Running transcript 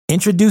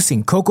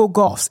Introducing Coco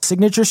Gauff's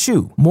signature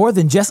shoe, more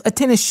than just a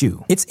tennis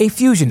shoe. It's a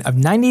fusion of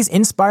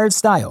 90s-inspired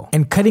style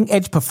and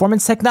cutting-edge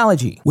performance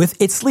technology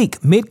with its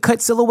sleek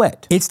mid-cut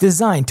silhouette. It's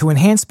designed to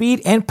enhance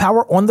speed and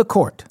power on the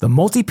court. The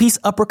multi-piece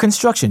upper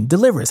construction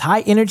delivers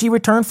high-energy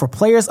return for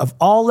players of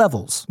all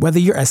levels. Whether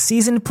you're a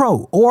seasoned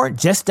pro or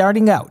just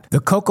starting out, the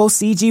Coco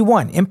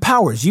CG1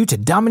 empowers you to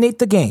dominate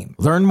the game.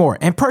 Learn more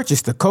and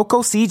purchase the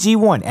Coco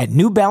CG1 at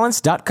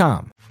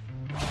NewBalance.com.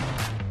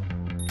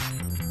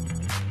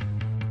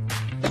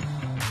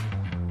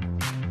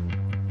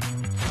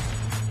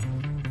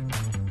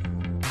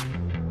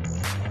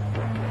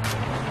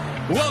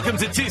 Welcome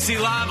to TC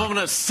Live on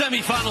a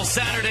semifinal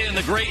Saturday in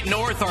the Great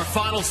North. Our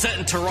final set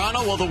in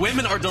Toronto, while the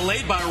women are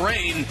delayed by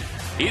rain.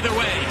 Either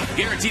way,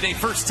 guaranteed a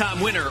first-time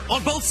winner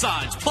on both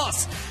sides.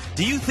 Plus,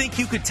 do you think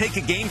you could take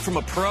a game from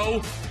a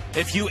pro?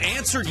 If you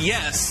answered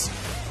yes,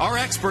 our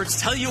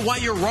experts tell you why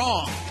you're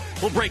wrong.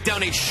 We'll break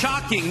down a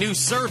shocking new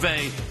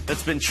survey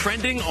that's been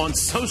trending on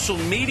social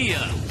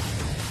media.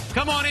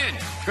 Come on in.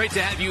 Great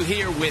to have you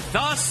here with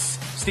us.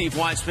 Steve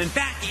Weissman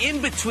back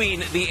in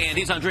between the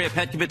Andes. Andrea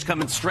Petkovic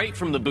coming straight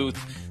from the booth,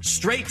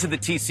 straight to the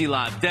TC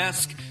Live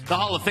desk. The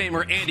Hall of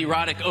Famer Andy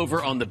Roddick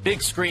over on the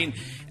big screen.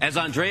 As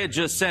Andrea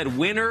just said,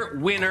 winner,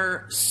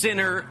 winner,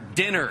 sinner,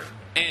 dinner.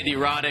 Andy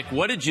Roddick,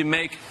 what did you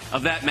make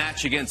of that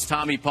match against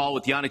Tommy Paul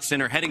with Jannik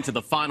Sinner heading to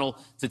the final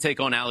to take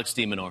on Alex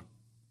de Minaur?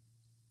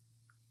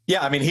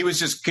 Yeah, I mean, he was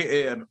just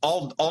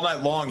all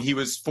night long. He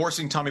was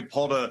forcing Tommy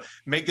Paul to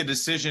make the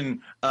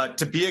decision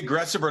to be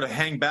aggressive or to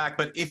hang back.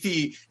 But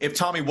if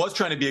Tommy was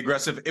trying to be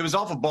aggressive, it was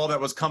off a ball that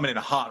was coming in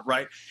hot,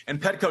 right?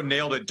 And Petko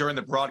nailed it during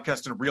the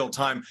broadcast in real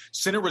time.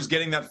 Sinner was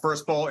getting that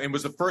first ball and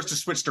was the first to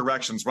switch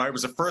directions, right? It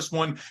was the first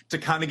one to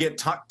kind of get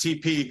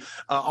TP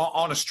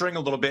on a string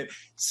a little bit.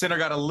 Sinner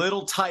got a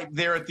little tight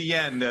there at the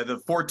end.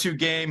 The 4-2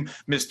 game,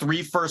 missed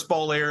 3 first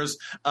ball errors.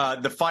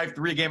 The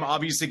 5-3 game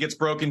obviously gets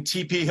broken.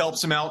 TP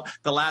helps him out.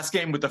 The last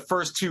game with the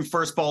first 2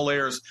 first ball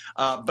errors.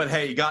 But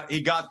hey,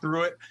 he got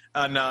through it,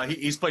 and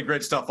he's played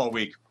great stuff all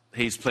week.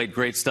 He's played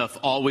great stuff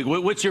all week.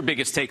 What's your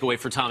biggest takeaway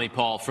for Tommy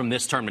Paul from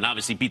this tournament?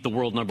 Obviously beat the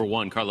world number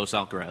 1, Carlos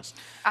Alcaraz.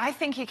 I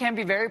think he can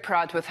be very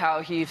proud with how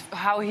he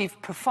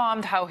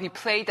performed, how he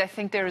played. I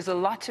think there is a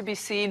lot to be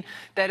seen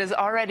that is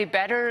already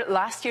better.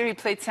 Last year he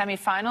played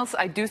semifinals.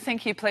 I do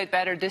think he played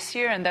better this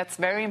year, and that's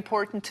very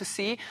important to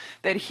see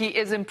that he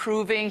is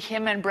improving.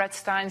 Him and Brett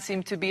Stein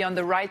seem to be on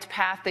the right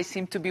path. They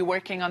seem to be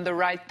working on the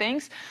right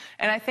things.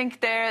 And I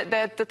think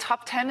that the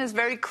top 10 is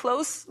very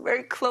close,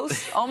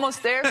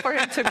 almost there for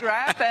him to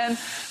grab. And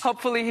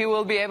hopefully he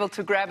will be able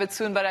to grab it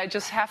soon. But I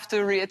just have to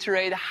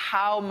reiterate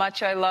how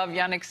much I love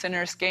Jannik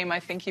Sinner's game. I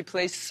think he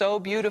plays so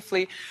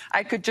beautifully.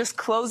 I could just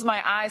close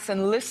my eyes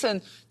and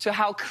listen to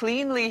how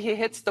cleanly he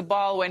hits the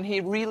ball when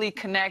he really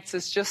connects.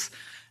 It's just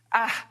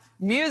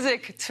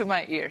music to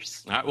my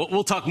ears. All right,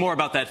 we'll talk more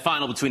about that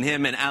final between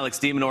him and Alex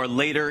de Minaur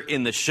later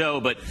in the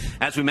show. But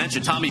as we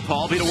mentioned, Tommy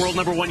Paul beat a world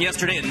number 1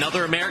 yesterday.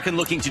 Another American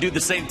looking to do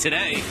the same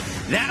today.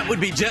 That would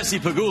be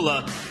Jesse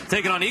Pegula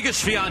taking on Iga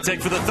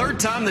Swiatek for the 3rd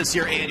time this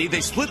year, Andy.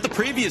 They split the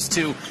previous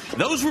 2.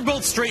 Those were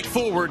both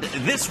straightforward.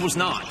 This was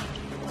not.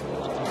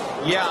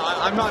 Yeah,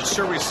 I'm not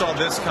sure we saw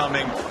this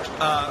coming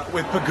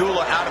with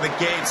Pegula out of the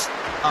gates.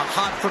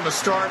 Hot from the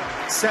start,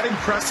 setting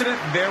precedent.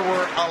 There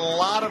were a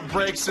lot of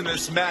breaks in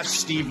this match,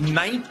 Steve.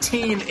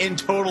 19 in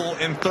total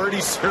in 30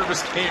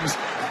 service games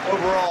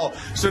overall.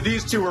 So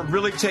these two were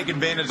really taking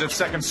advantage of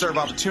second serve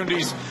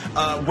opportunities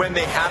when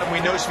they had them. We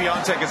know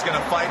Swiatek is going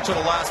to fight to the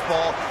last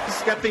ball,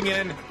 stepping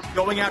in,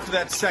 going after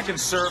that second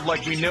serve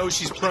like we know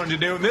she's prone to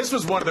do. And this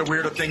was one of the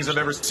weirder things I've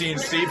ever seen,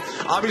 Steve.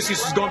 Obviously,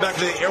 she's going back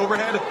to the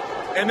overhead.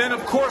 And then,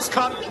 of course,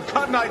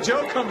 Cotton Eye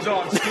Joe comes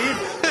on,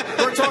 Steve.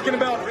 We're talking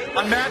about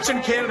a match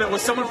in Canada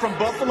with someone from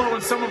Buffalo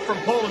and someone from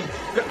Poland.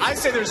 I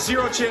say there's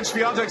zero chance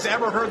Swiatek's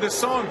ever heard this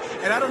song,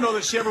 and I don't know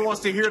that she ever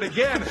wants to hear it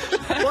again.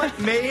 But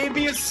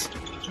maybe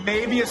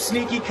a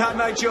sneaky Cotton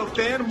Eye Joe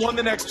fan won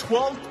the next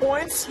 12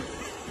 points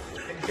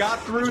and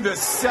got through the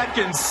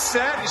second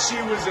set.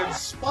 She was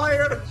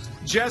inspired.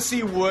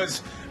 Jessie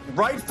was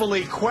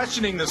rightfully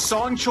questioning the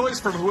song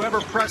choice from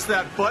whoever pressed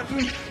that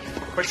button.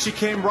 But she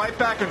came right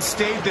back and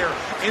stayed there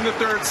in the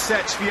 3rd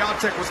set.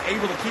 Swiatek was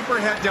able to keep her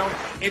head down.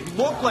 It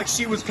looked like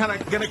she was going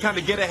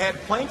to get ahead,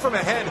 playing from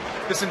ahead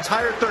this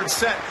entire 3rd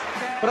set.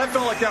 But I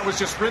felt like that was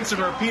just rinse and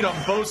repeat on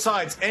both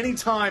sides.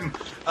 Anytime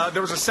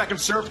there was a second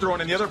serve thrown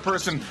and the other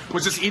person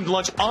was just eating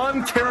lunch,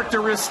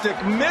 uncharacteristic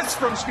miss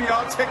from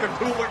Swiatek, and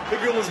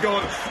Pegula's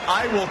going,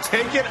 I will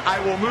take it.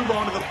 I will move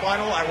on to the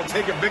final. I will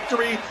take a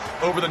victory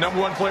over the number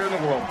 1 player in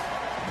the world.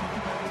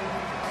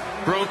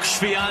 Broke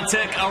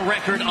Swiatek a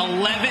record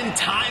 11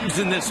 times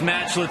in this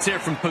match. Let's hear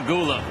from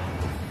Pegula.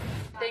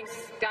 Thanks,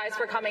 guys,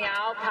 for coming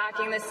out,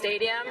 packing the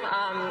stadium.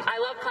 I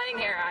love playing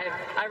here.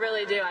 I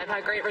really do. I've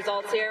had great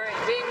results here.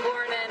 Being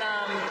born in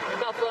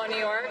Buffalo, New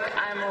York,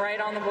 I'm right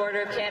on the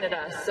border of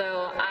Canada.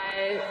 So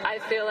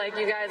I feel like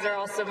you guys are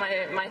also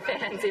my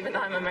fans, even though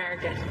I'm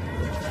American.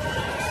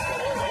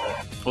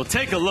 Well,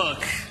 take a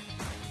look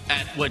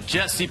at what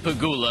Jessie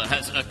Pegula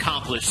has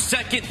accomplished.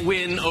 Second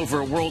win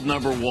over world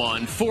number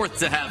one. Fourth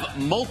to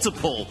have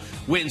multiple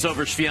wins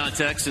over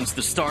Swiatek since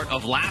the start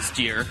of last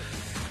year.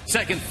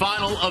 Second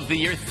final of the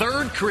year.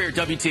 Third career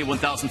WTA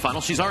 1000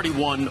 final. She's already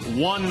won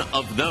one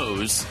of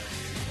those.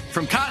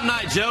 From Cotton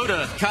Eye Joe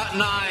to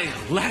Cotton Eye,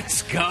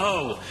 let's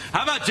go.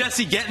 How about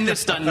Jessie getting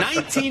this done?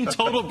 19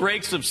 total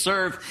breaks of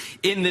serve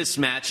in this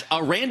match,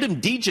 a random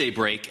DJ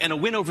break, and a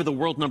win over the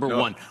world number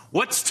one.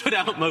 What stood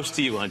out most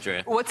to you,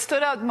 Andrea? What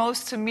stood out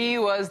most to me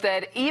was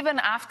that even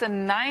after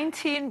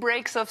 19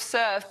 breaks of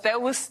serve, there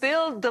was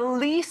still the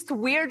least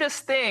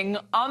weirdest thing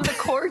on the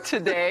court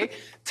today.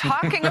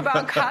 Talking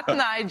about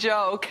Cotton Eye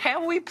Joe,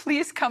 can we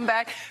please come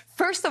back?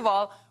 First of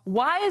all,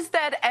 why is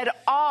that at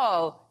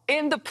all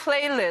in the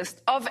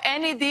playlist of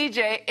any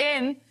DJ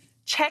in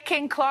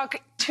Checking Clock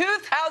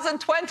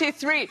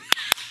 2023?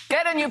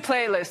 Get a new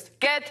playlist.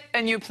 Get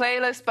a new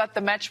playlist, but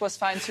the match was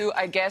fine too,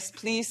 I guess.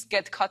 Please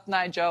get Cotton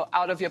Eye Joe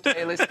out of your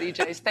playlist,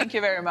 DJs. Thank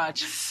you very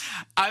much.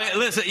 I mean,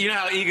 listen, you know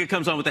how Iga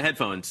comes on with the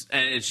headphones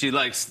and she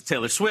likes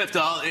Taylor Swift.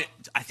 I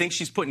think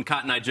she's putting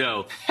Cotton Eye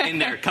Joe in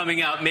there,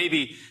 coming out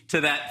maybe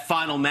to that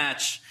final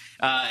match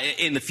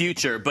in the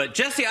future. But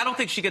Jessie, I don't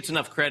think she gets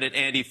enough credit,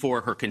 Andy,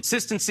 for her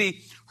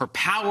consistency, her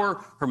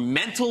power, her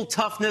mental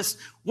toughness.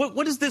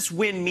 What does this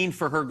win mean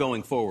for her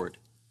going forward?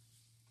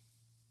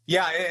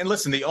 Yeah, and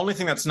listen, the only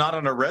thing that's not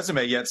on her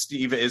resume yet,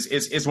 Steve,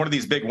 is one of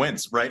these big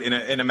wins, right,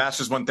 in a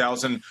Masters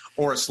 1000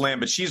 or a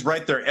Slam. But she's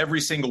right there every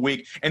single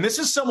week. And this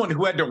is someone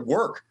who had to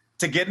work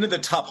to get into the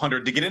top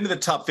 100, to get into the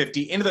top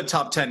 50, into the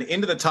top 10,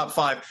 into the top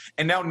 5,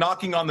 and now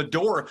knocking on the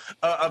door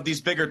of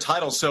these bigger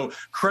titles. So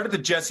credit to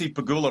Jessie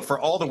Pegula for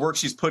all the work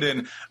she's put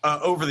in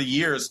over the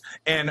years.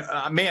 And,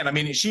 man, I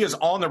mean, she is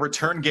on the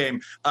return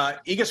game.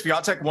 Iga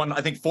Swiatek won,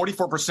 I think,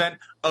 44%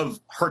 of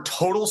her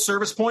total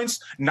service points.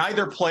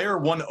 Neither player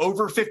won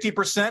over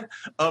 50%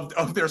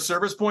 of their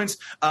service points.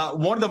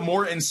 One of the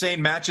more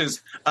insane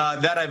matches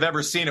that I've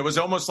ever seen. It was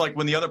almost like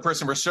when the other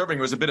person was serving,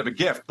 it was a bit of a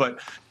gift. But,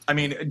 I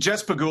mean,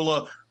 Jess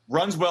Pegula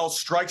runs well,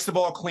 strikes the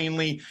ball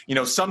cleanly. You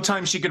know,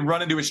 sometimes she can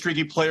run into a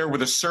streaky player where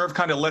the serve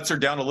kind of lets her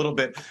down a little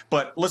bit.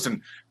 But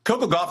listen,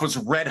 Coco Gauff was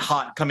red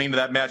hot coming into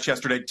that match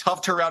yesterday.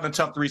 Toughed her out in a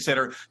tough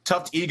three-setter.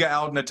 Toughed Iga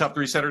out in a tough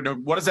three-setter.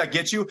 What does that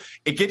get you?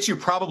 It gets you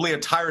probably a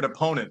tired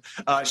opponent.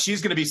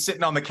 She's going to be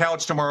sitting on the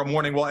couch tomorrow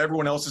morning while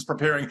everyone else is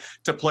preparing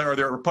to play, or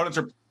their opponents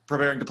are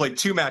preparing to play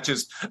 2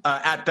 matches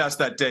at best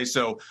that day.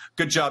 So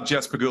good job,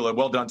 Jess Pegula.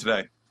 Well done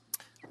today.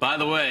 By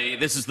the way,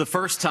 this is the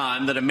first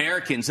time that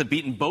Americans have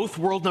beaten both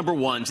world number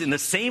ones in the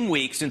same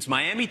week since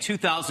Miami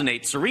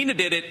 2008. Serena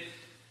did it,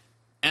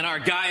 and our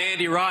guy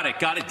Andy Roddick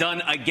got it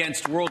done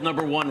against world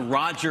number one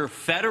Roger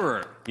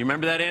Federer. You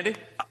remember that, Andy?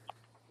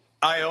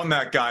 I own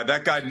that guy.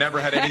 That guy never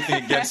had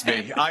anything against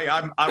me.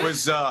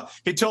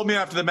 He told me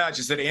after the match,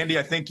 he said, Andy,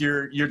 I think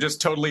you're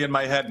just totally in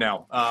my head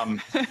now.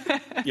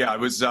 Yeah, it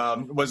was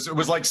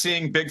like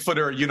seeing Bigfoot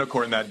or a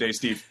unicorn that day,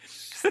 Steve.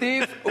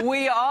 Steve,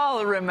 we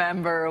all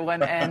remember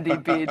when Andy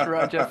beat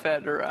Roger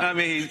Federer. I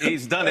mean,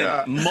 he's done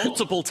it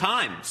multiple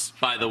times,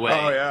 by the way.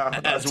 Oh, yeah.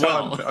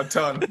 A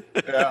ton.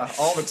 Yeah,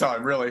 all the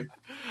time, really.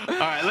 All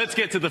right, let's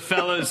get to the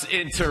fellas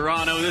in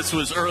Toronto. This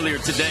was earlier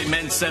today,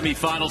 men's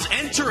semifinals.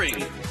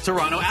 Entering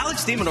Toronto,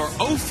 Alex de Minaur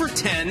 0 for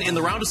 10 in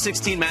the round of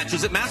 16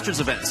 matches at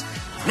Masters events.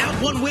 Now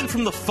 1 win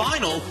from the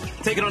final,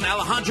 taking on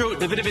Alejandro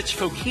Davidovich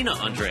Fokina,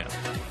 Andrea.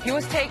 He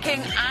was taking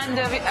on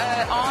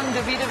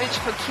Davidovich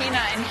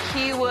Fokina, and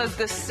he was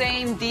the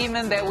same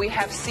demon that we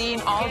have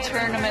seen all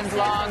tournament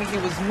long. He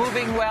was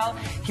moving well.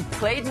 He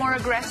played more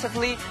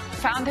aggressively,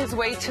 found his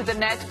way to the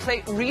net,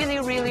 played really,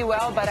 really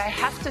well. But I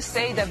have to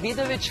say,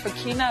 Davidovich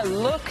Fokina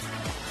looked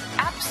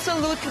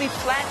absolutely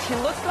flat. He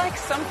looked like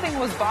something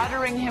was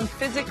bothering him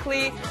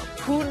physically.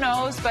 Who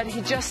knows? But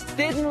he just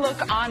didn't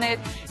look on it.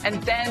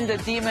 And then the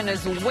demon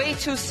is way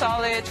too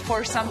solid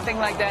for something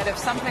like that. If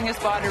something is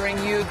bothering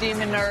you, de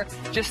Minaur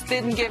just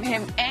didn't give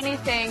him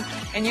anything.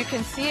 And you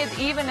can see it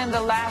even in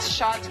the last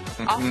shot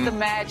of the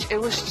match. It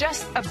was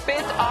just a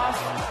bit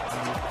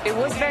off. It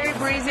was very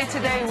breezy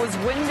today. It was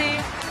windy.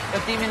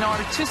 But de Minaur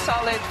too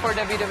solid for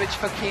Davidovich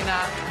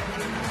Fokina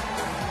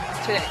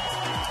today.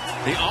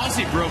 The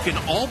Aussie broke in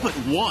all but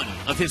one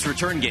of his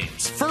return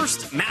games.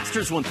 First,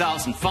 Masters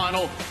 1000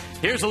 final.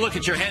 Here's a look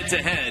at your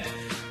head-to-head.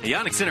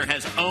 Jannik Sinner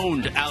has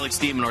owned Alex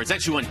de Minaur. He's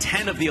actually won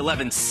 10 of the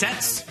 11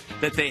 sets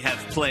that they have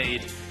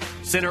played.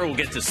 Sinner will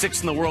get to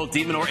 6th in the world.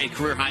 De Minaur a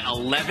career-high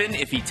 11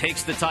 if he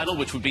takes the title,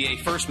 which would be a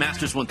first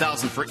Masters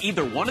 1000 for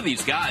either one of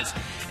these guys.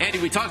 Andy,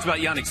 we talked about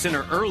Jannik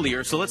Sinner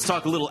earlier, so let's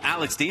talk a little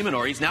Alex de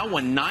Minaur. He's now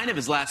won 9 of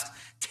his last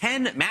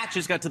 10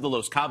 matches, got to the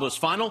Los Cabos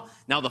final,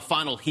 now the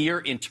final here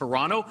in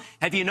Toronto.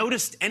 Have you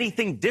noticed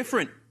anything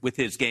different with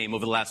his game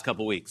over the last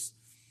couple weeks?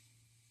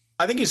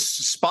 I think he's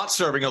spot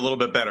serving a little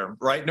bit better,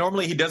 right?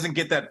 Normally he doesn't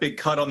get that big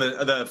cut on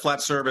the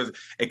flat serve.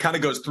 It kind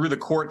of goes through the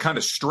court kind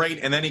of straight,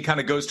 and then he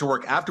kind of goes to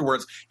work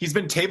afterwards. He's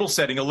been table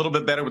setting a little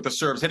bit better with the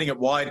serves, hitting it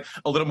wide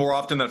a little more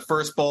often. That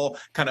first ball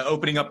kind of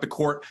opening up the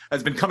court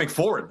has been coming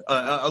forward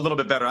a little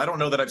bit better. I don't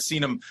know that I've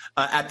seen him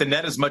at the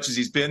net as much as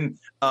he's been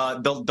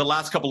the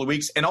last couple of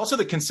weeks. And also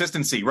the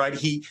consistency, right?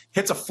 He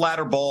hits a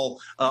flatter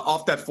ball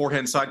off that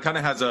forehand side, kind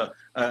of has a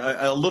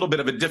little bit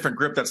of a different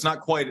grip that's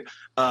not quite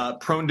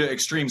prone to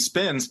extreme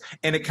spins,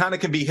 and it kind of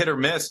can be hit or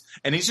miss.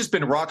 And he's just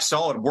been rock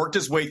solid, worked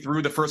his way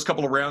through the first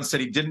couple of rounds, said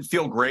he didn't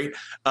feel great.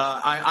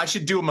 I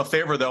should do him a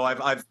favor, though.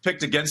 I've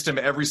picked against him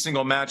every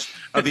single match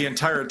of the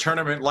entire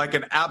tournament like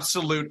an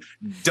absolute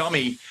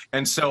dummy.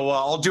 And so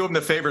I'll do him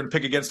the favor and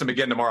pick against him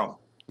again tomorrow.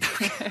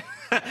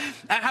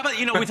 How about,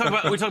 we talk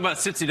about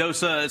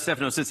Tsitsidosa,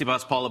 Stefano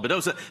Tsitsipas, Paula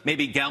Badosa,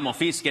 maybe Gal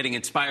Monfils getting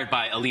inspired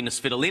by Alina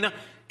Svitolina.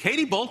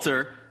 Katie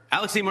Boulter,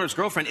 Alex de Minaur's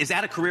girlfriend, is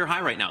at a career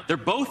high right now. They're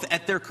both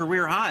at their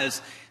career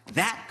highs.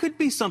 That could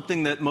be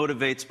something that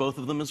motivates both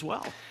of them as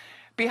well.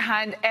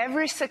 Behind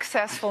every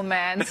successful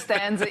man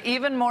stands an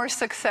even more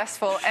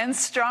successful and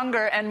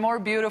stronger and more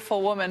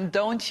beautiful woman.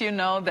 Don't you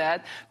know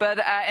that? But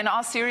in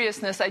all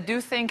seriousness, I do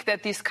think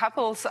that these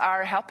couples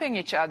are helping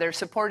each other,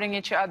 supporting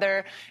each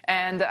other,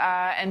 and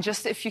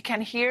just if you can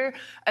hear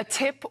a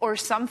tip or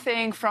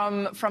something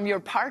from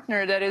your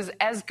partner that is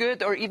as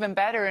good or even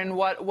better in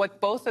what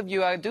both of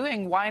you are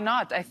doing, why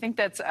not? I think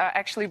that's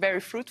actually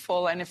very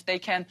fruitful, and if they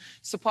can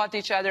support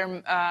each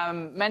other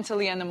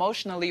mentally and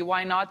emotionally,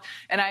 why not?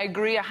 And I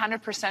agree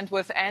 100%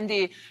 with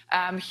Andy.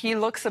 He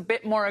looks a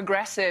bit more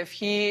aggressive.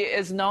 He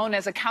is known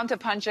as a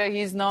counterpuncher.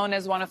 He's known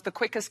as one of the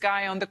quickest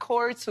guy on the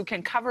courts who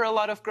can cover a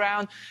lot of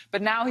ground.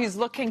 But now he's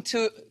looking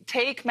to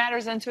take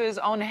matters into his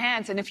own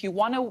hands. And if you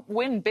want to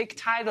win big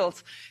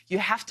titles, you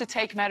have to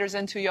take matters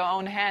into your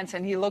own hands.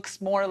 And he looks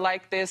more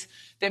like this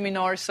de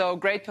Minaur. So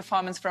great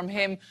performance from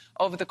him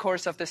over the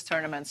course of this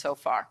tournament so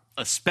far.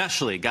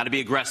 Especially got to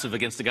be aggressive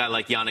against a guy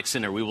like Jannik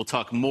Sinner. We will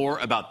talk more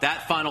about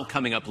that final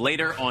coming up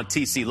later on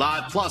TC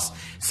Live. Plus,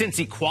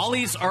 Cincy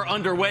qualies are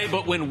underway,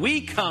 but when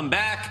we come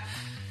back,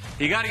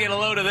 you got to get a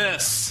load of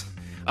this.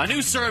 A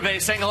new survey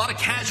saying a lot of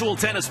casual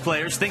tennis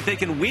players think they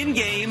can win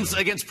games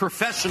against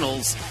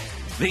professionals.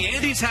 The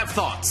Andes have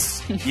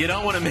thoughts. You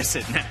don't want to miss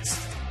it.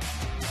 Next.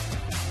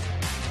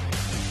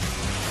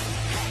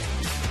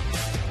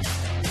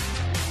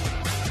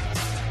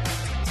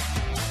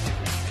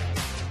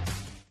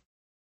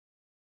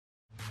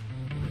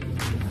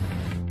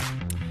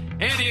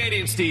 Andy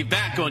and Steve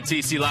back on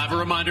TC Live. A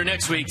reminder,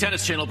 next week,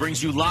 Tennis Channel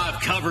brings you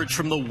live coverage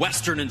from the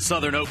Western and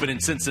Southern Open in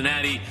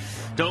Cincinnati.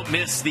 Don't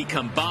miss the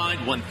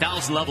combined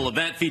 1,000 level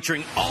event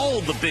featuring all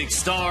the big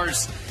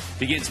stars.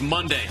 Begins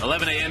Monday,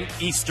 11 a.m.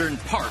 Eastern,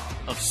 part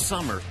of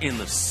Summer in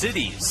the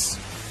Cities.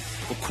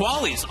 Well,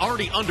 quali's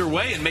already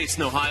underway in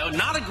Mason, Ohio.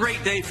 Not a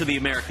great day for the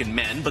American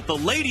men, but the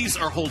ladies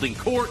are holding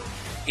court,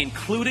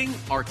 including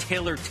our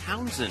Taylor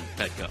Townsend,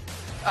 Petko.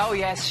 Oh,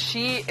 yes,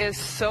 she is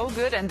so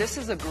good, and this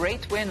is a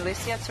great win.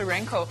 Licia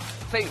Tsurenko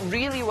played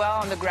really well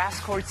on the grass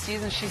court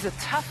season. She's a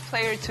tough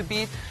player to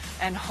beat,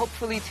 and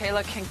hopefully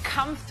Taylor can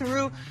come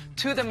through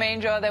to the main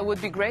draw. That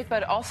would be great,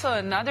 but also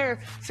another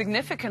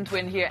significant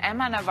win here.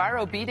 Emma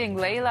Navarro beating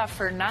Leylah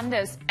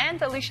Fernandez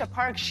and Alicia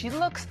Park. She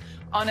looks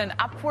on an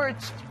upward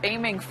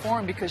aiming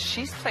form because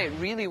she's played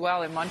really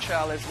well in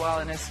Montreal as well,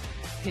 and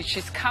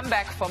she's come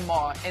back for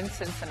more in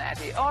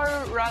Cincinnati, or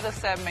rather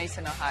said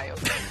Mason, Ohio.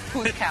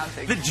 Who's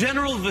counting? The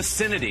general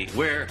vicinity,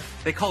 where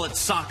they call it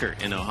soccer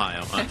in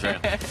Ohio, Andrea.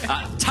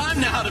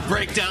 Time now to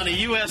break down a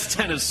U.S.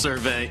 tennis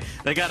survey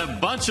that got a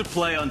bunch of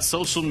play on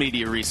social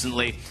media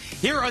recently.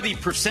 Here are the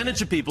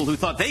percentage of people who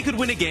thought they could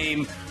win a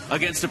game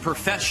against a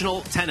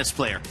professional tennis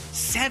player.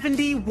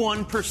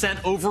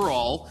 71%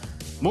 overall,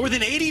 more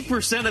than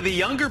 80% of the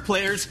younger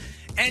players,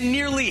 and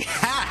nearly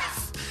half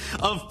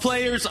of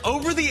players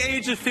over the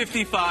age of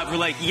 55 were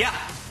like, yeah,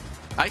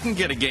 I can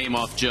get a game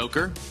off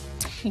Joker.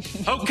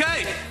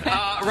 Okay,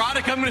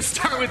 Roddick, I'm going to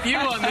start with you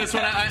on this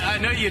one. I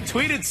know you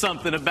tweeted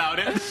something about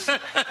it.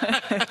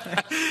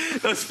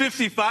 Those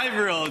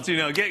 55-year-olds,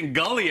 getting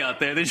gully out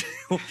there.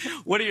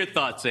 What are your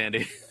thoughts,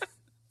 Andy?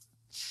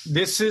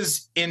 This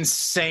is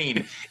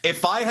insane.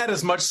 If I had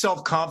as much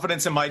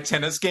self-confidence in my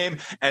tennis game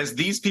as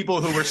these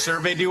people who were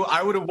surveyed do,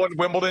 I would have won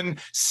Wimbledon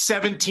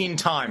 17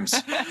 times,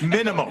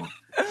 minimum.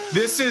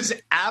 This is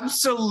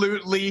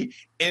absolutely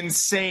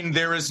insane.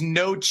 There is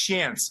no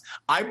chance.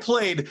 I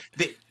played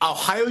the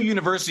Ohio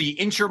University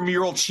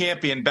intramural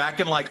champion back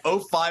in like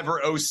 05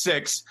 or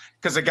 06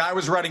 because a guy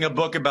was writing a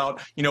book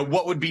about,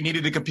 what would be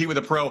needed to compete with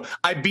a pro.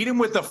 I beat him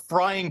with a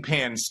frying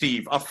pan,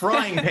 Steve, a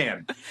frying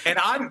pan. And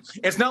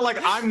it's not like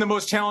I'm the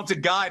most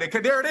talented guy.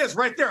 There it is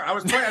right there. I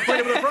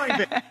played him with a frying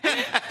pan.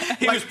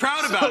 He was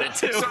proud about it,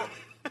 too.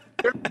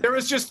 There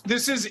is just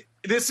this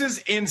is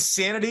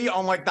insanity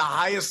on like the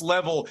highest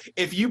level.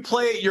 If you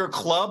play at your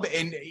club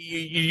and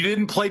you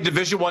didn't play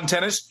Division I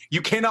tennis,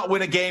 you cannot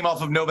win a game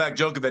off of Novak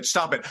Djokovic.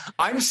 Stop it.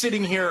 I'm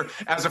sitting here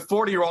as a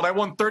 40-year-old. I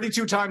won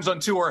 32 times on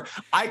tour.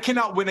 I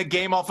cannot win a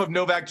game off of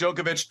Novak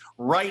Djokovic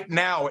right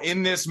now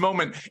in this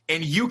moment,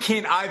 and you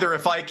can't either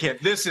if I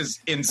can't. This is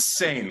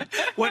insane.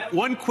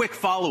 One quick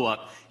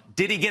follow-up.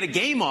 Did he get a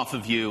game off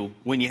of you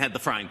when you had the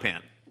frying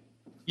pan?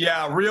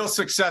 Yeah, real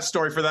success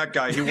story for that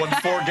guy. He won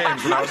 4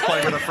 games when I was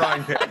playing with a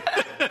frying pan.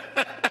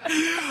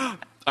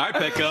 All right,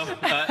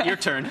 Petko, your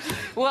turn.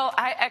 Well,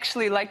 I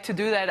actually like to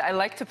do that. I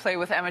like to play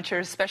with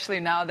amateurs, especially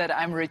now that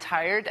I'm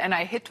retired. And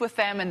I hit with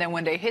them, and then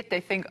when they hit,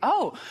 they think,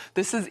 oh,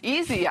 this is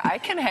easy. I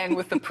can hang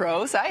with the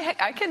pros.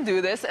 I can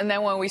do this. And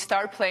then when we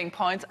start playing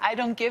points, I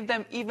don't give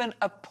them even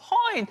a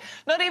point,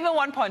 not even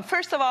 1 point.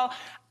 First of all,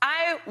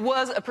 I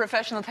was a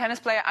professional tennis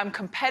player. I'm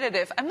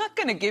competitive. I'm not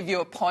going to give you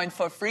a point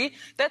for free.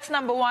 That's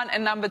number one.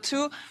 And number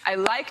two, I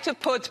like to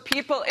put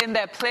people in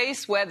their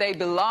place where they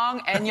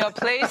belong. And your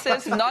place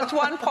is not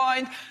 1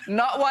 point,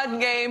 not one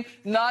game,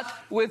 not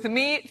with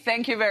me.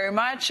 Thank you very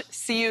much.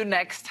 See you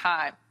next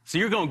time. So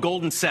you're going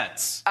golden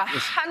sets.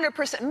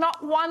 100%.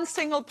 Not one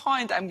single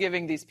point I'm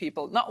giving these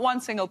people. Not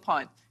one single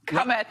point.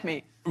 Come at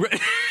me.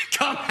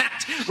 Come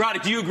at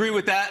Roddick, do you agree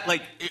with that?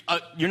 Like,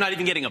 you're not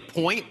even getting a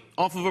point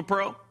off of a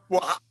pro?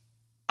 Well,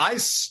 I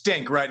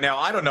stink right now.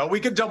 I don't know. We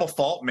could double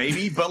fault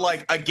maybe, but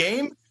like a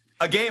game,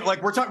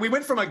 like we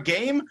went from a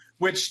game,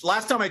 which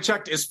last time I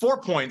checked is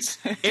 4 points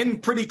in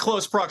pretty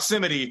close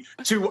proximity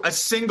to a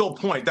single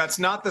point. That's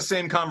not the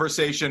same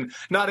conversation,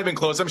 not even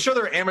close. I'm sure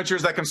there are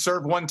amateurs that can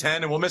serve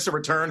 110 and will miss a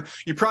return.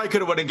 You probably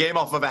could have won a game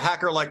off of a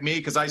hacker like me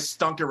because I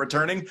stunk at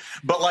returning.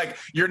 But like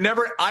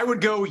I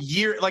would go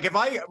like if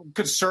I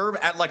could serve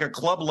at like a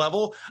club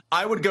level,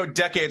 I would go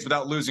decades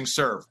without losing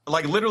serve.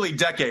 Like literally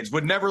decades,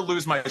 would never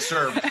lose my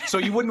serve. So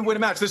you wouldn't win a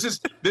match. This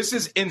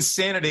is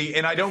insanity,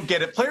 and I don't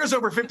get it. Players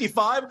over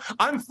 55,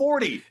 I'm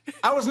 40.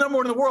 I was number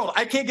one in the world.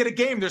 I can't get a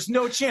game. There's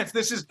no chance.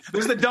 This is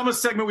the dumbest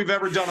segment we've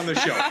ever done on the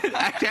show.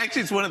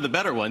 Actually, it's one of the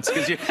better ones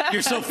because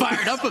you're so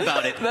fired up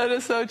about it. That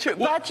is so true.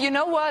 But you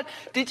know what?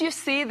 Did you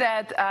see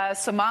that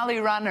Somali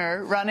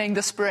runner running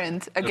the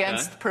sprint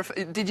against?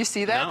 Okay. Did you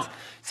see that? No.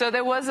 So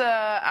there was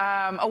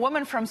a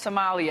woman from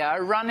Somalia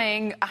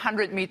running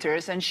 100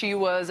 meters, and she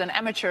was an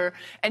amateur.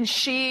 And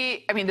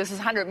this is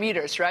 100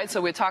 meters, right?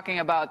 So we're talking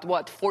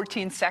about,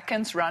 14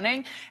 seconds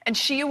running? And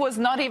she was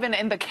not even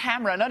in the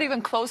camera, not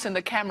even close in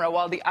the camera,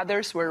 while the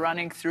others were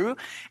running through.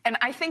 And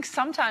I think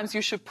sometimes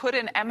you should put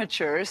in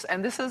amateurs,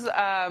 and this is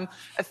a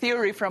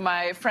theory from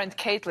my friend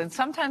Caitlin.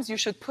 Sometimes you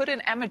should put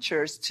in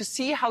amateurs to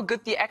see how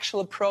good the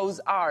actual pros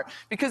are.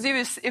 Because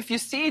if you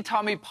see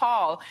Tommy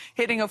Paul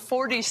hitting a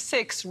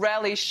 46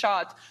 rally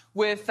shot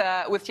with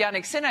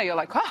Jannik Sinner, you're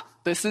like,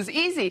 this is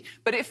easy.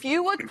 But if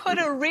you would put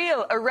a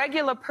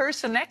regular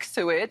person next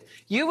to it,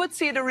 you would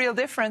see the real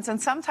difference.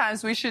 And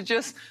sometimes we should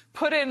just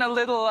put in a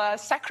little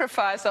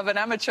sacrifice of an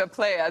amateur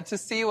player to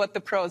see what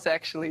the pros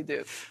actually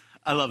do.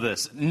 I love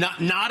this.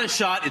 Not a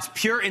shot. It's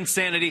pure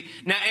insanity.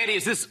 Now, Andy,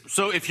 is this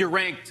so? If you're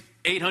ranked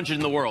 800 in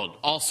the world,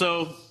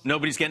 also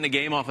nobody's getting a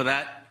game off of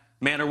that,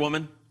 man or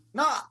woman?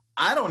 No.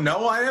 I don't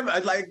know.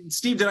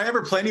 Steve, did I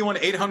ever play anyone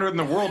 800 in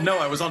the world? No,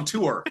 I was on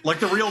tour, like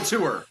the real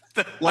tour,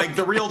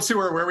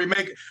 where we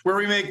make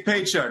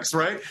paychecks,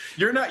 right?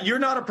 You're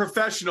not a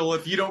professional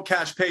if you don't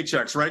cash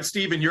paychecks, right,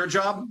 Steve, in your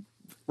job,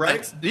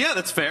 right?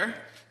 That's fair.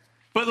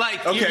 But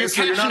like, okay, you're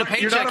so cashing a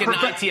paycheck in an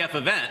ITF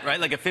event, right?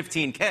 Like a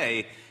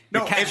 15K.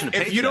 No,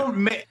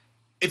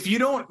 if you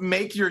don't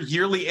make your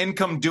yearly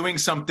income doing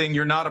something,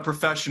 you're not a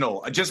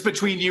professional. Just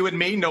between you and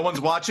me, no one's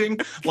watching.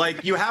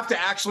 Like, you have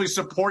to actually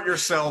support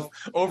yourself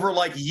over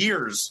like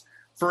years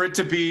for it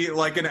to be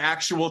like an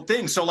actual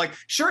thing. So like,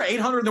 sure,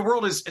 800 in the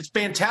world it's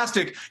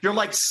fantastic. You're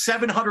like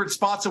 700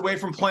 spots away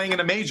from playing in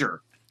a major.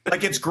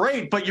 Like, it's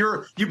great, but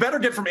you better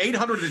get from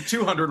 800 to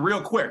 200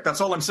 real quick. That's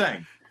all I'm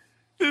saying.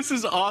 This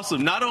is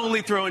awesome. Not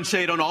only throwing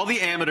shade on all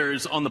the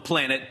amateurs on the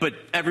planet, but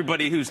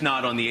everybody who's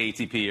not on the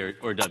ATP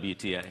or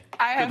WTA.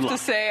 I have to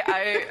say,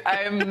 I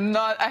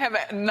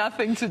have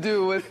nothing to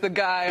do with the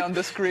guy on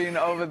the screen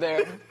over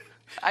there.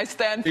 I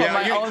stand for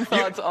my own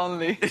thoughts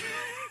only.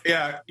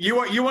 Yeah, you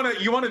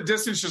want to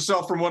distance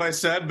yourself from what I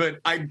said, but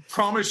I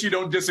promise you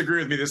don't disagree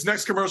with me. This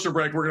next commercial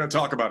break, we're going to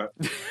talk about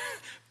it.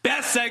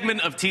 Best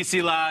segment of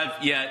TC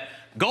Live yet.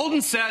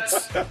 Golden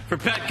sets for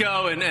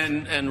Petko,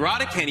 and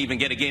Roddick can't even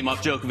get a game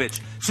off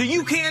Djokovic. So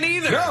you can't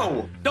either.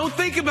 No. Don't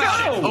think about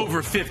it.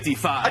 Over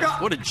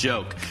 55. What a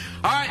joke.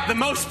 All right, the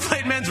most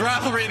played men's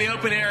rivalry in the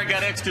open era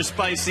got extra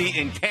spicy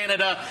in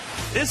Canada.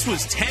 This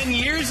was 10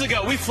 years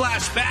ago. We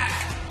flash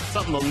back.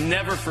 Something we'll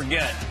never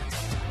forget.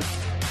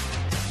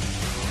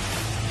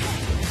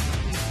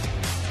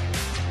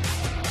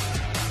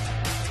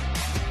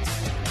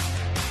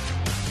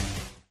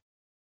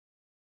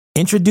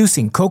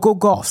 Introducing Coco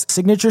Gauff's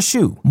signature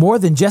shoe. More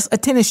than just a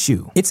tennis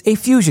shoe, it's a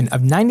fusion of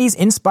 90s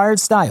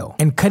inspired style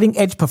and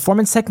cutting-edge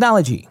performance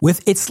technology.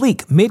 With its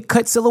sleek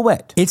mid-cut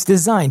silhouette, it's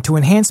designed to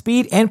enhance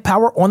speed and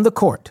power on the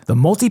court. The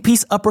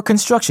multi-piece upper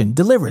construction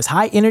delivers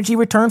high-energy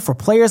return for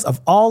players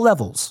of all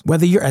levels.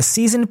 Whether you're a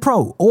seasoned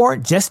pro or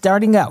just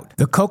starting out,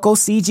 the Coco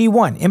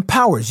CG1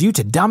 empowers you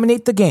to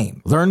dominate the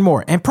game. Learn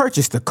more and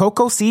purchase the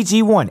Coco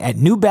CG1 at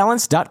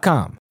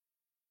newbalance.com.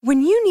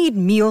 When you need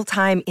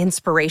mealtime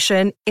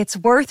inspiration, it's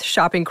worth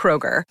shopping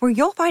Kroger, where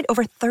you'll find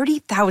over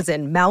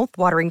 30,000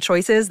 mouth-watering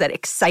choices that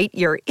excite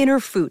your inner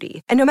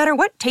foodie. And no matter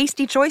what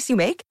tasty choice you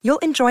make, you'll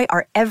enjoy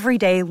our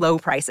everyday low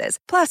prices,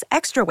 plus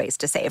extra ways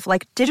to save,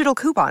 like digital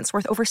coupons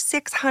worth over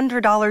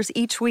 $600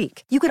 each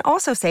week. You can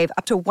also save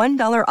up to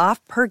 $1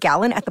 off per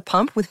gallon at the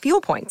pump with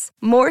fuel points.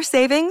 More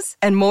savings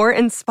and more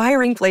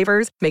inspiring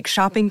flavors make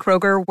shopping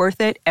Kroger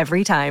worth it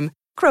every time.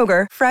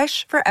 Kroger,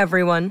 fresh for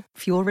everyone.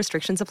 Fuel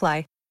restrictions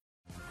apply.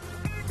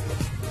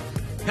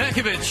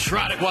 Petkovic,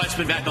 Roddick,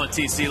 Weissman back on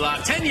TC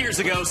Live. 10 years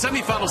ago,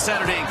 semifinal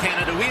Saturday in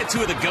Canada, we had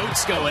two of the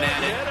GOATs going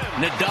at it.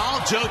 Nadal,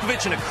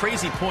 Djokovic, and a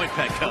crazy point,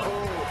 Petko.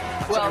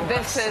 Well,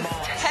 this is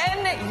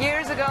 10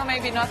 years ago,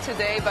 maybe not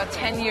today, but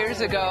 10 years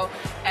ago,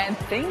 and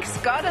things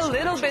got a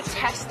little bit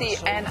testy,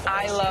 and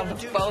I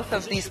love both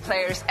of these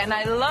players, and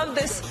I love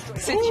this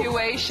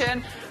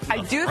situation. I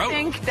do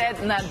think that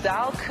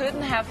Nadal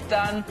couldn't have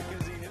done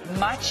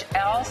much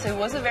else. It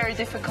was a very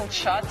difficult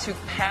shot to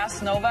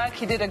pass Novak.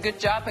 He did a good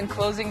job in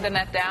closing the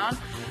net down.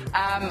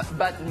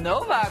 But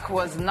Novak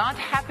was not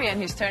happy, and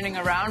he's turning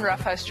around.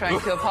 Rafa is trying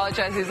to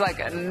apologize. He's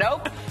like,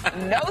 nope,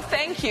 no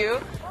thank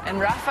you. And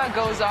Rafa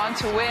goes on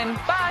to win.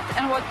 But,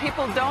 and what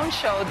people don't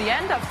show, the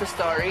end of the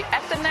story,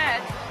 at the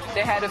net,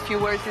 they had a few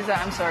words. He said,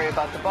 I'm sorry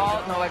about the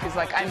ball. Novak is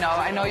like, I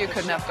know you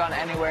couldn't have gone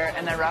anywhere.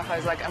 And then Rafa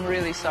is like, I'm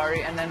really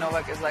sorry. And then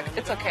Novak is like,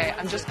 it's okay.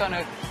 I'm just going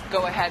to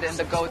go ahead in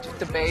the GOAT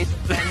debate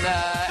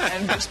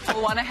and just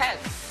pull one ahead.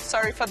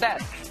 Sorry for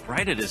that.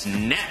 Right at his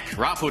neck.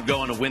 Rafa would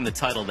go on to win the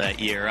title that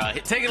year.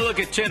 Taking a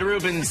look at Chanda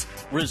Rubin's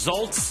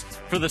results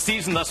for the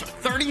season thus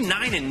far,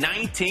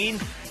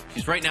 39-19.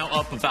 She's right now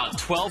up about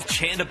 12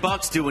 Chanda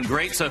bucks, doing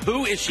great. So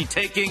who is she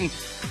taking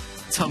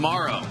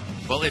tomorrow?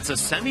 Well, it's a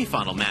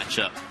semifinal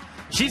matchup.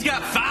 She's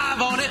got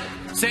 5 on it.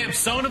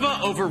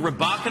 Samsonova over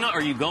Rybakina.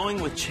 Are you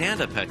going with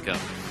Chanda, Petko?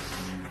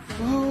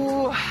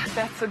 Ooh,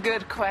 that's a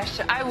good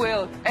question. I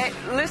will. Hey,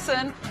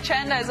 listen,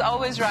 Chanda is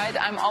always right.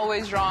 I'm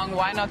always wrong.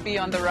 Why not be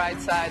on the right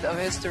side of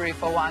history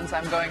for once?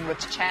 I'm going with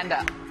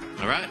Chanda.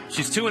 All right.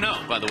 She's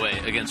 2-0, by the way,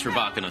 against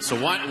Rybakina. So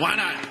why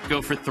not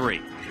go for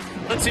 3?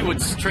 Let's see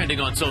what's trending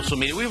on social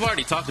media. We've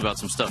already talked about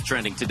some stuff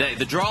trending today.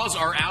 The draws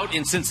are out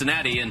in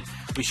Cincinnati, and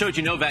we showed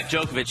you Novak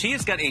Djokovic. He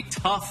has got a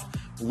tough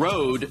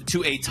road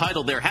to a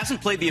title there. Hasn't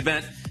played the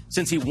event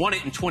since he won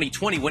it in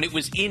 2020 when it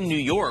was in New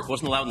York.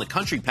 Wasn't allowed in the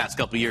country past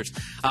couple of years.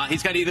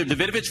 He's got either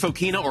Davidovich,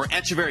 Fokina, or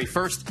Echeverry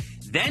first.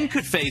 Then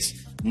could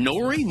face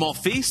Norrie,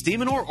 Monfils, de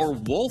Minaur, or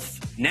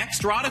Wolf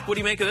next. Roddick, what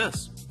do you make of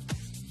this?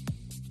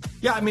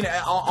 Yeah, I mean,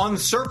 on the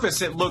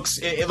surface, it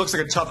looks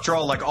like a tough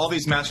draw, like all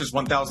these Masters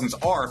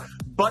 1000s are.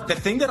 But the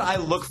thing that I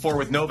look for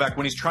with Novak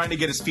when he's trying to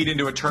get his feet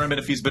into a tournament,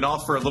 if he's been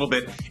off for a little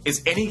bit,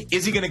 is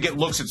he going to get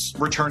looks at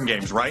return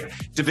games, right?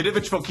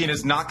 Davidovich Fokina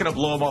is not going to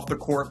blow him off the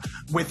court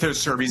with his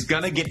serve. He's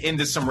going to get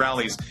into some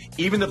rallies.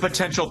 Even the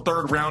potential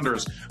third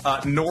rounders,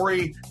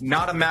 Norrie,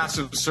 not a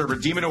massive server.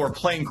 de Minaur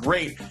playing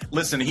great.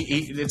 Listen,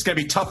 it's going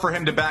to be tough for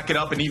him to back it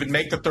up and even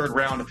make the third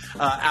round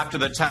after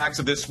the attacks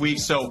of this week.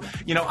 So,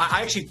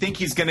 I actually think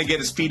he's going to get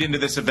his feet into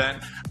this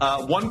event.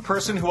 One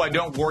person who I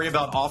don't worry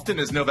about often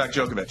is Novak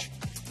Djokovic.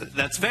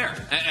 That's fair.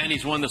 And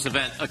he's won this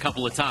event a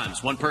couple of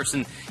times. One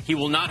person he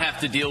will not have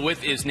to deal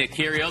with is Nick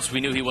Kyrgios. We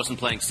knew he wasn't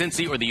playing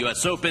Cincy or the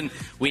U.S. Open.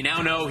 We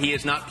now know he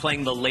is not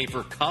playing the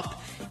Laver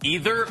Cup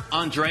either,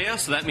 Andrea.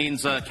 So that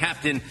means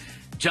Captain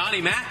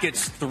Johnny Mack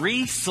gets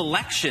 3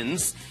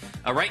 selections.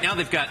 Right now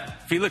they've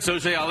got Felix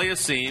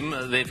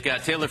Auger-Aliassime, they've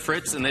got Taylor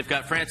Fritz, and they've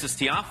got Francis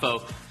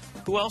Tiafoe.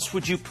 Who else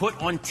would you put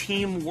on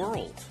Team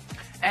World?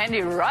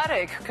 Andy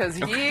Roddick, because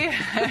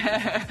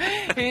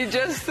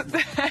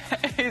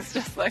he's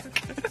just like,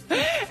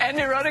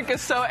 Andy Roddick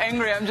is so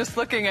angry. I'm just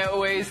looking at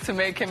ways to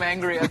make him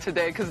angrier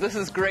today, because this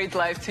is great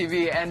live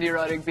TV, Andy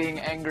Roddick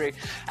being angry.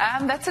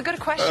 That's a good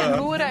question.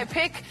 Who would I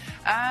pick?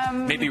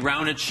 Maybe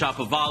Raonic,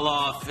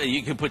 Shapovalov.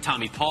 You could put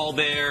Tommy Paul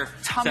there.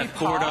 Tommy Seth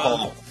Paul.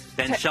 Porto.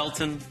 Ben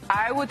Shelton.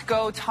 I would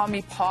go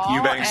Tommy Paul.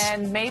 Eubanks.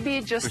 And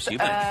maybe just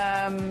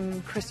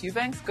Chris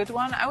Eubanks, good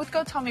one. I would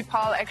go Tommy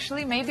Paul.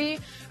 Actually, maybe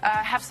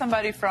have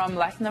somebody from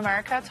Latin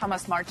America,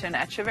 Thomas Martin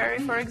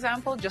Echeverry, for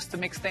example, just to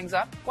mix things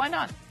up. Why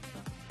not?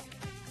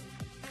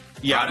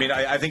 Yeah, I mean,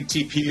 I think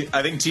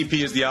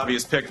TP is the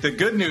obvious pick. The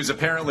good news,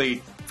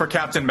 apparently, for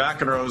Captain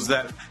McEnroe is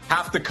that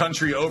half the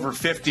country over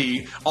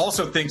 50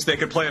 also thinks they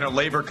could play in a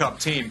Laver Cup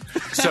team.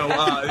 So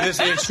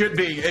it should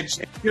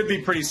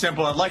be pretty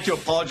simple. I'd like to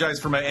apologize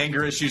for my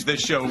anger issues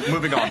this show.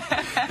 Moving on.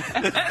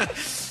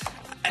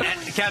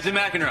 Captain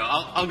McEnroe,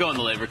 I'll go on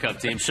the Laver Cup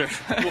team, sure.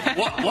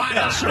 Why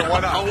not? Sure,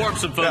 why not? I'll warm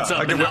some folks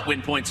up and not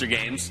win points or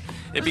games.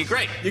 It'd be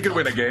great. You could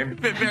win a game.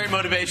 Very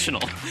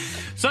motivational.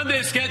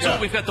 Sunday's schedule,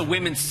 we've got the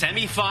women's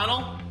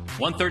semifinal,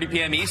 1:30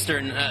 p.m.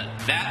 Eastern.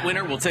 That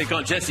winner will take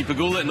on Jessie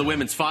Pegula in the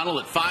women's final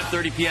at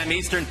 5:30 p.m.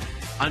 Eastern.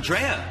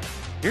 Andrea,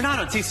 you're not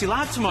on TC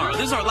Live tomorrow.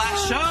 This is our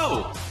last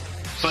show.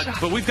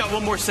 But we've got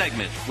one more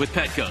segment with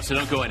Petco, so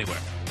don't go anywhere.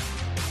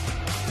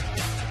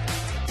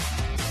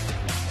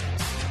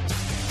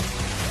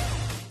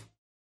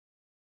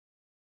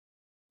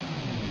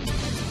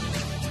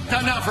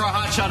 Time now for our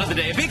hot shot of the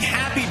day. A big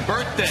happy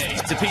birthday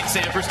to Pete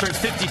Sampras. Turns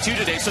 52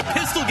 today. So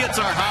Pistol gets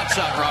our hot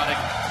shot, Roddick.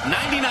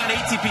 99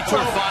 ATP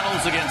Tour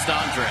Finals against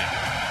Andre.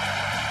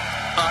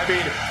 I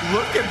mean,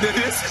 look at this.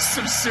 This is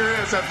some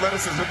serious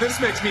athleticism.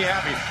 This makes me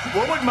happy.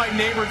 What would my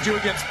neighbor do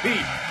against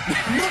Pete?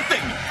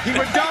 Nothing. He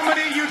would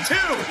dominate you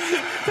too.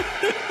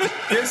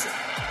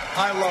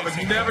 I love it.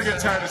 You never get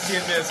tired of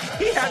seeing this.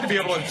 He had to be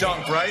able to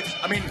dunk, right?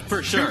 I mean,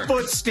 for sure.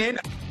 2-foot stand.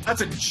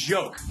 That's a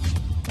joke.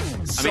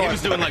 I mean, he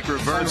was doing like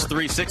reverse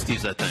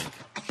 360s, I think.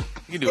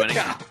 He can do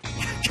anything.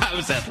 Guy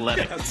was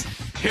athletic. Yes.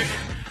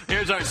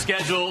 Here's our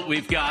schedule.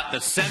 We've got the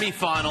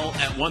semifinal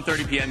at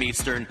 1:30 p.m.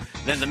 Eastern,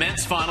 then the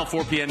men's final,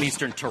 4 p.m.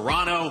 Eastern,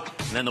 Toronto,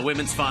 and then the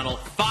women's final,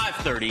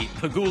 5:30,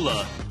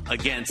 Pegula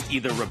against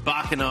either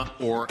Rybakina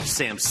or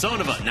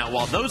Samsonova. Now,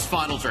 while those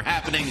finals are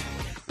happening,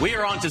 we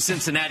are on to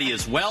Cincinnati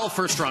as well.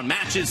 First-round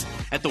matches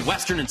at the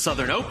Western and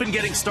Southern Open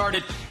getting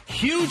started.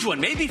 Huge one,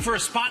 maybe for a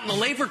spot in the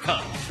Laver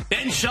Cup.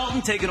 Ben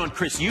Shelton taking on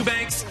Chris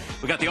Eubanks.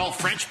 We got the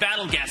all-French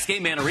battle, Gasquet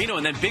Manarino,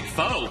 and then Big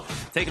Foe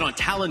taking on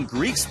Talon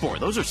Griekspoor.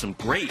 Those are some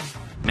great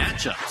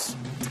matchups.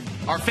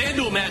 Our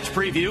FanDuel match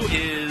preview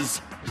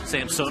is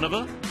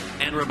Samsonova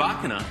and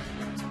Rybakina,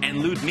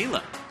 and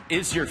Ludmila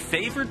is your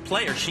favorite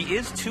player. She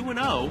is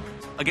 2-0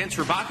 against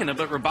Rybakina,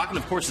 but Rybakina,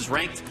 of course, is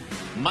ranked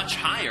much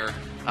higher.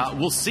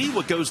 We'll see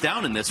what goes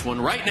down in this one.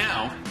 Right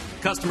now,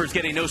 customers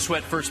get a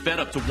no-sweat first bet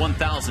up to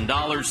 $1,000.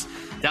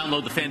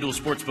 Download the FanDuel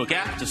Sportsbook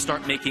app to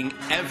start making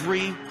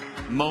every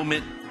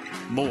moment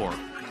more.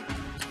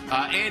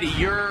 Andy,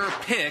 your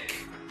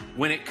pick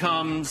when it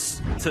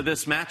comes to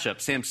this matchup,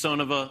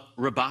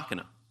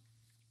 Samsonova-Rybakina.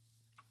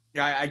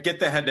 Yeah, I get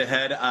the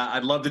head-to-head.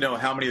 I'd love to know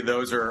how many of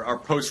those are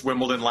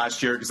post-Wimbledon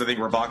last year, because I think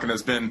Rybakina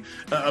has been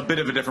a bit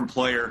of a different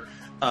player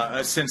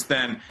since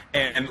then.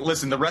 And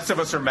listen, the rest of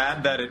us are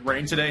mad that it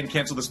rained today and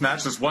canceled this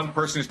match. There's one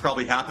person who's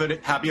probably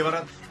happy about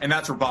it, and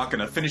that's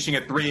Rybakina. Finishing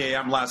at 3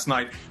 a.m. last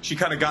night, she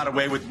kind of got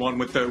away with one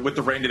with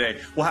the rain today.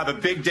 We'll have a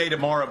big day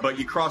tomorrow, but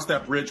you cross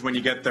that bridge when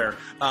you get there.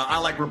 I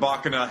like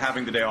Rybakina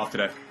having the day off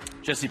today.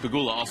 Jessie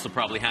Pegula also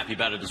probably happy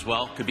about it as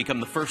well. Could become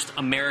the first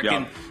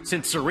American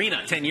since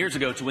Serena 10 years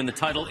ago to win the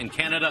title in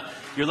Canada.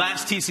 Your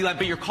last TC Live,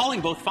 but you're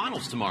calling both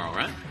finals tomorrow,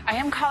 right? I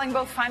am calling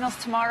both finals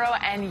tomorrow,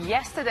 and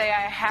yesterday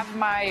I have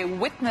my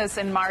witness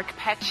in Mark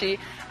Petchey.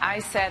 I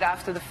said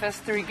after the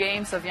first 3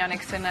 games of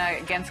Jannik Sinner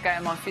against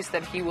Gael Monfils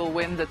that he will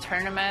win the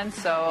tournament.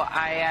 So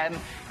I am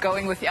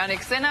going with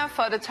Jannik Sinner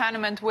for the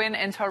tournament win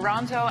in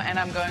Toronto, and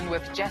I'm going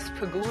with Jess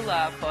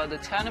Pegula for the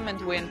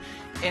tournament win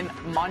in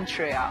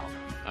Montreal.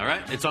 All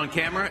right, it's on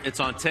camera, it's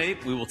on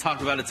tape. We will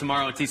talk about it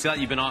tomorrow on TC Live.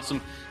 You've been awesome.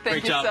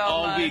 Great job so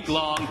all much. Week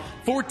long.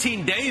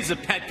 14 days of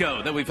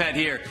Petco that we've had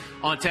here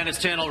on Tennis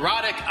Channel.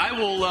 Roddick, I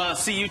will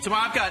see you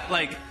tomorrow. I've got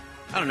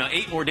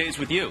 8 more days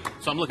with you,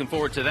 so I'm looking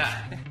forward to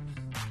that.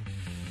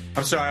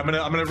 I'm sorry, I'm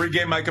gonna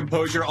regain my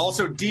composure.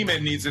 Also,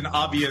 Demon needs an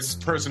obvious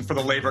person for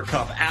the Laver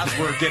Cup as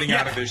we're getting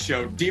out of this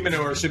show. Demon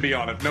should be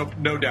on it,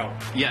 no doubt.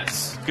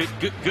 Yes,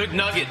 good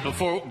nugget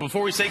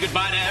before we say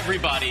goodbye to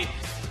everybody.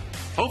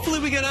 Hopefully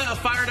we get a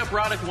fired-up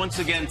Roddick once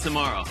again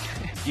tomorrow.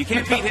 You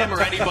can't beat him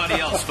or anybody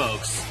else,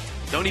 folks.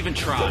 Don't even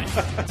try.